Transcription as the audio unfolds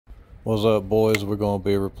What's up, boys? We're going to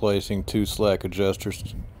be replacing two slack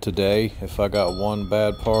adjusters today. If I got one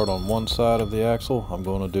bad part on one side of the axle, I'm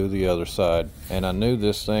going to do the other side. And I knew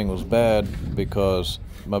this thing was bad because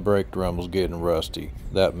my brake drum was getting rusty.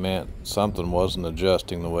 That meant something wasn't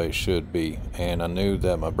adjusting the way it should be. And I knew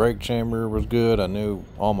that my brake chamber was good. I knew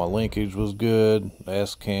all my linkage was good,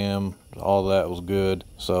 S-cam, all that was good.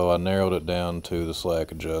 So I narrowed it down to the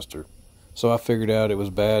slack adjuster. So I figured out it was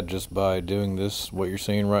bad just by doing this, what you're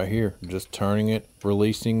seeing right here, just turning it,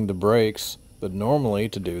 releasing the brakes. But normally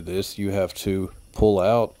to do this, you have to pull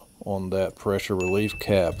out on that pressure relief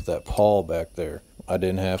cap, that pawl back there. I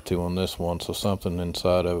didn't have to on this one, so something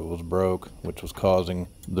inside of it was broke, which was causing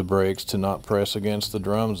the brakes to not press against the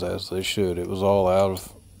drums as they should. It was all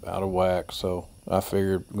out of whack, so I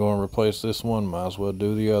figured going to replace this one, might as well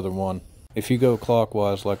do the other one. If you go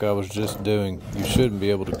clockwise like I was just doing, you shouldn't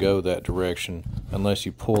be able to go that direction unless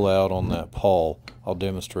you pull out on that pawl. I'll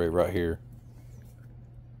demonstrate right here.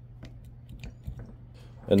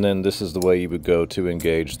 And then this is the way you would go to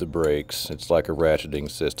engage the brakes. It's like a ratcheting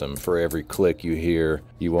system. For every click you hear,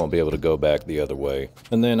 you won't be able to go back the other way.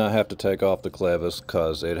 And then I have to take off the clevis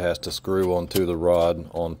because it has to screw onto the rod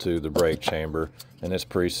onto the brake chamber. And it's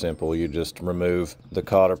pretty simple. You just remove the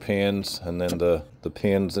cotter pins, and then the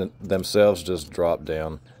pins themselves just drop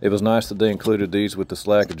down. It was nice that they included these with the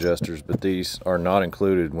slack adjusters, but these are not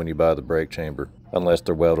included when you buy the brake chamber, unless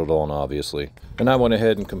they're welded on, obviously. And I went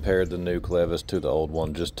ahead and compared the new clevis to the old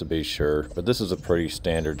one just to be sure, but this is a pretty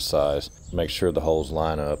standard size. Make sure the holes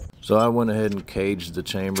line up. So I went ahead and caged the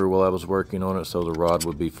chamber while I was working on it so the rod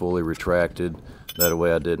would be fully retracted. That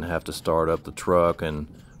way I didn't have to start up the truck and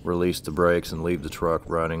release the brakes and leave the truck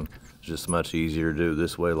running. It's just much easier to do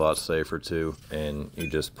this way, a lot safer too. And you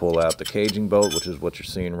just pull out the caging bolt, which is what you're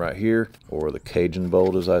seeing right here, or the caging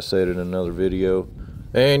bolt as I said in another video.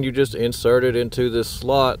 And you just insert it into this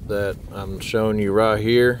slot that I'm showing you right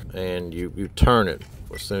here, and you turn it.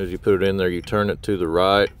 As soon as you put it in there, you turn it to the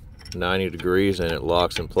right 90 degrees and it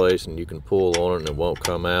locks in place, and you can pull on it and it won't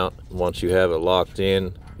come out. Once you have it locked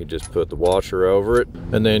in, you just put the washer over it,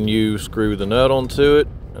 and then you screw the nut onto it.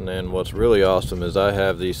 And then what's really awesome is I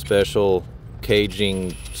have the special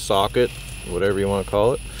caging socket, whatever you want to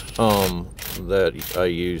call it, that I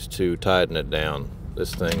use to tighten it down.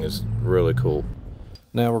 This thing is really cool.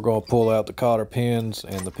 Now we're going to pull out the cotter pins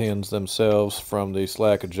and the pins themselves from the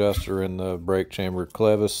slack adjuster and the brake chamber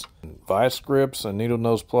clevis. Vice grips and needle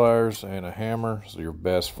nose pliers and a hammer is your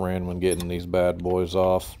best friend when getting these bad boys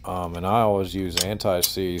off. And I always use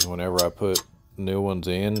anti-seize whenever I put new ones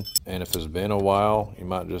in, and if it's been a while, you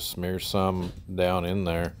might just smear some down in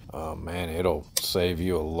there. Man, it'll save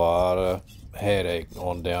you a lot of headache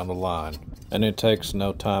on down the line, and it takes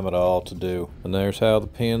no time at all to do. And there's how the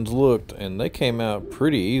pins looked, and they came out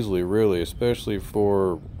pretty easily, really, especially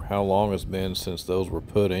for how long it's been since those were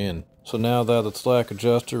put in. So now that the slack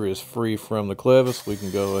adjuster is free from the clevis, we can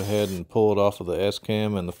go ahead and pull it off of the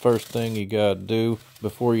S-cam. And the first thing you gotta do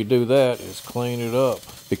before you do that is clean it up,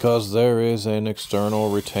 because there is an external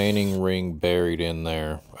retaining ring buried in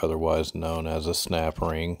there, otherwise known as a snap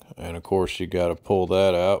ring. And of course you gotta pull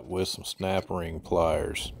that out with some snap ring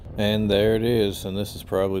pliers. And there it is, and this is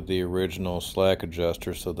probably the original slack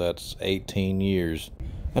adjuster, so that's 18 years.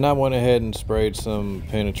 And I went ahead and sprayed some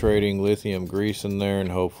penetrating lithium grease in there, and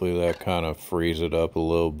hopefully that kind of frees it up a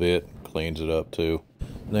little bit, cleans it up too.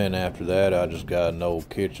 Then after that, I just got an old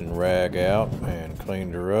kitchen rag out and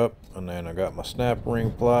cleaned her up. And then I got my snap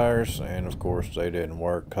ring pliers, and of course they didn't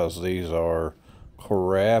work because these are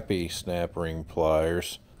crappy snap ring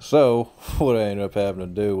pliers. So what I ended up having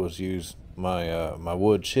to do was use my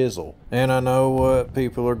wood chisel. And I know what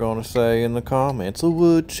people are going to say in the comments: a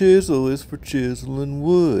wood chisel is for chiseling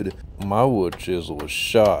wood. My wood chisel was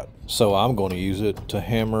shot, so I'm going to use it to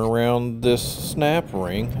hammer around this snap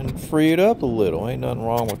ring and free it up a little. Ain't nothing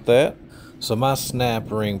wrong with that. So my snap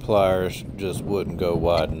ring pliers just wouldn't go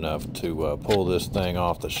wide enough to pull this thing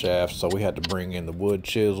off the shaft, so we had to bring in the wood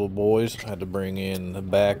chisel, boys. Had to bring in the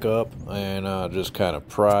backup and just kind of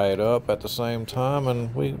pry it up at the same time,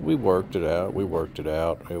 and we worked it out. We worked it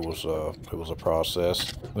out. It was a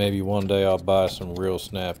process. Maybe one day I'll buy some real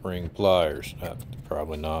snap ring pliers.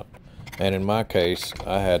 Probably not. And in my case,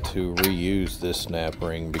 I had to reuse this snap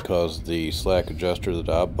ring because the slack adjuster that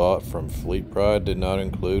I bought from Fleet Pride did not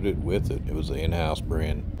include it with it. It was the in-house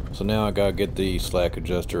brand. So now I gotta get the slack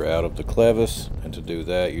adjuster out of the clevis, and to do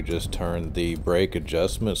that you just turn the brake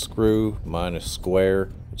adjustment screw. Mine is square.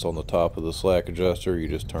 It's on the top of the slack adjuster. You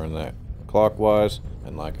just turn that clockwise,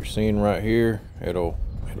 and like you're seeing right here, it'll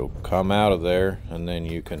come out of there, and then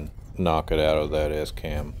you can knock it out of that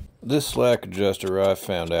S-cam. This slack adjuster, I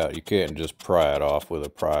found out you can't just pry it off with a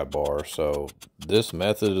pry bar, so this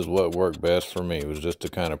method is what worked best for me. It was just to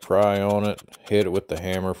kind of pry on it, hit it with the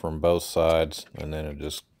hammer from both sides, and then it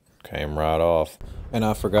just came right off. And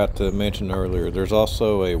I forgot to mention earlier, there's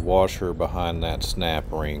also a washer behind that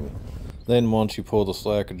snap ring. Then once you pull the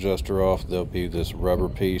slack adjuster off, there'll be this rubber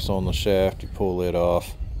piece on the shaft. You pull it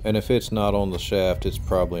off, and if it's not on the shaft, it's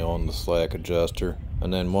probably on the slack adjuster.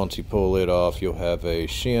 And then once you pull it off, you'll have a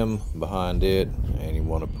shim behind it, and you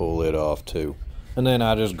want to pull it off too. And then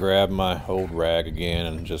I just grab my old rag again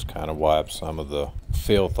and just kind of wipe some of the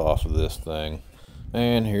filth off of this thing.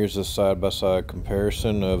 And here's a side-by-side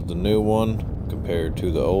comparison of the new one compared to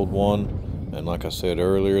the old one. And like I said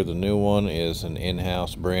earlier, the new one is an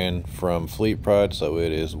in-house brand from Fleet Pride, so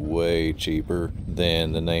it is way cheaper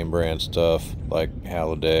than the name brand stuff like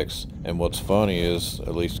Halodex. And what's funny is,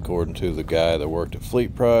 at least according to the guy that worked at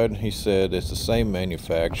Fleet Pride, he said it's the same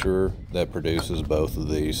manufacturer that produces both of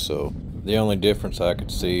these. So the only difference I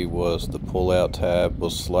could see was the pull-out tab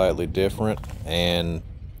was slightly different, and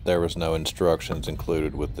there was no instructions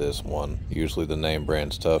included with this one. Usually the name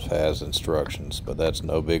brand stuff has instructions, but that's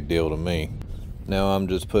no big deal to me. Now I'm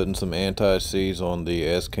just putting some anti-seize on the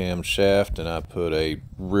S-cam shaft, and I put a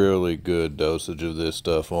really good dosage of this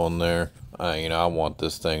stuff on there. I want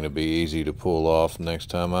this thing to be easy to pull off next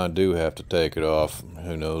time I do have to take it off.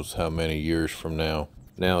 Who knows how many years from now.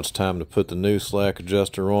 Now it's time to put the new slack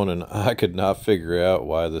adjuster on, and I could not figure out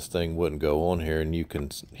why this thing wouldn't go on here, and you can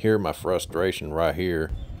hear my frustration right here.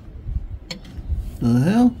 The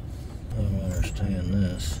hell? I don't understand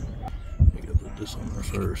this. You gotta put this on there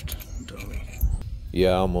first, dummy.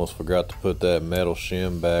 Yeah, I almost forgot to put that metal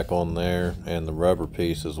shim back on there and the rubber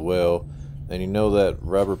piece as well. And you know that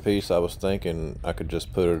rubber piece, I was thinking I could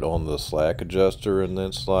just put it on the slack adjuster and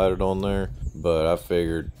then slide it on there. But I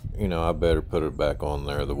figured, I better put it back on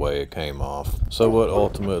there the way it came off. So what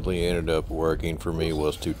ultimately ended up working for me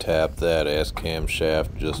was to tap that S-cam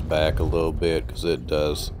shaft just back a little bit, because it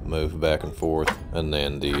does move back and forth. And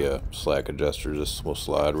then the slack adjuster just will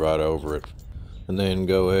slide right over it. And then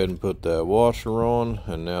go ahead and put that washer on,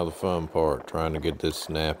 and now the fun part, trying to get this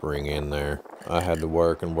snap ring in there. I had to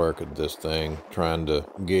work at this thing, trying to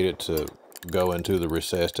get it to go into the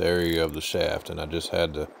recessed area of the shaft, and I just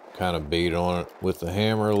had to kind of beat on it with the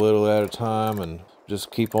hammer a little at a time, and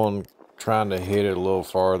just keep on trying to hit it a little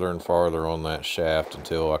farther and farther on that shaft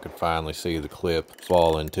until I could finally see the clip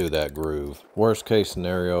fall into that groove. Worst case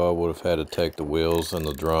scenario, I would have had to take the wheels and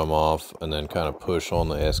the drum off and then kind of push on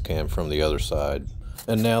the S-cam from the other side.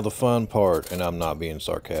 And now the fun part, and I'm not being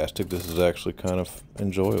sarcastic, this is actually kind of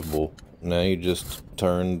enjoyable. Now you just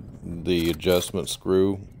turn the adjustment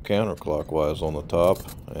screw counterclockwise on the top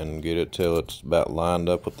and get it till it's about lined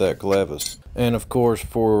up with that clevis. And of course,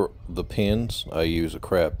 for the pins, I use a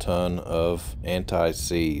crap ton of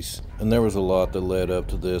anti-seize. And there was a lot that led up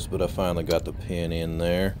to this, but I finally got the pin in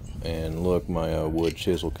there. And look, my wood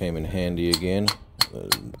chisel came in handy again.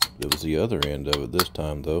 It was the other end of it this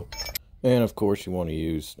time though. And of course you want to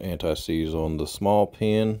use anti-seize on the small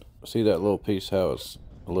pin. See that little piece, how it's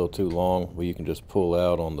a little too long? Well, you can just pull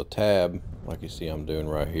out on the tab like you see I'm doing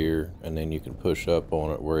right here, and then you can push up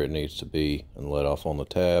on it where it needs to be and let off on the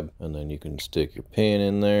tab, and then you can stick your pin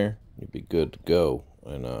in there. You'll be good to go.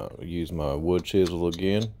 And use my wood chisel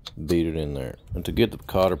again, beat it in there. And to get the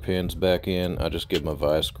cotter pins back in, I just get my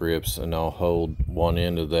vice grips and I'll hold one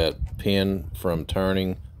end of that pin from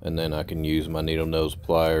turning, and then I can use my needle nose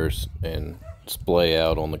pliers and splay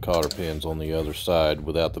out on the cotter pins on the other side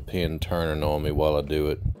without the pin turning on me while I do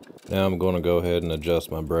it. Now I'm going to go ahead and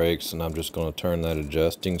adjust my brakes, and I'm just going to turn that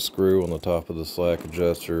adjusting screw on the top of the slack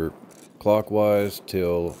adjuster clockwise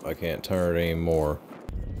till I can't turn it anymore.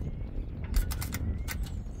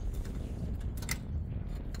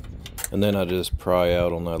 And then I just pry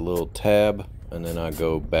out on that little tab, and then I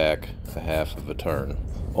go back a half of a turn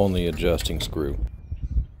on the adjusting screw.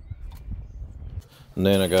 And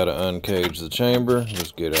then I got to uncage the chamber,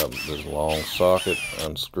 just get out this long socket,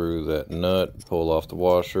 unscrew that nut, pull off the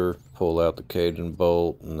washer, pull out the caging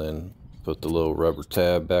bolt, and then put the little rubber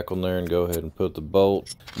tab back on there and go ahead and put the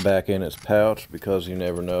bolt back in its pouch, because you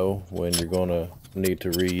never know when you're going to need to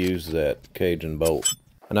reuse that caging bolt.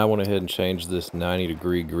 And I went ahead and changed this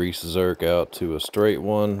 90-degree grease zerk out to a straight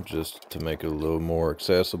one just to make it a little more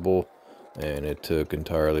accessible, and it took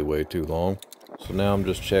entirely way too long. So now I'm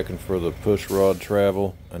just checking for the push rod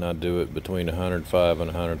travel, and I do it between 105 and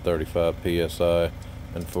 135 psi.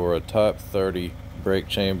 And for a type 30 brake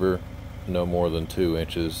chamber, no more than 2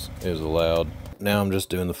 inches is allowed. Now I'm just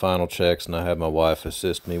doing the final checks, and I have my wife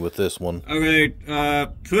assist me with this one. Okay,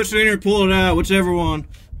 push it in or pull it out, whichever one.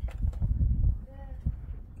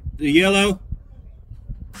 The yellow.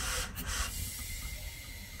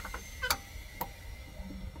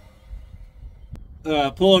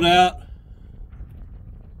 Pull it out.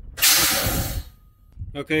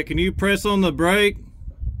 Okay, can you press on the brake?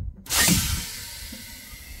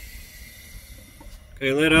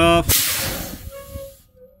 Okay, let off.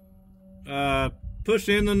 Push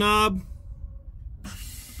in the knob.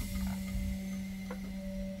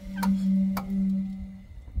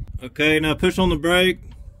 Okay, now push on the brake.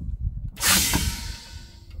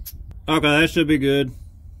 Okay, that should be good.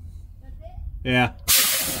 That's it? Yeah.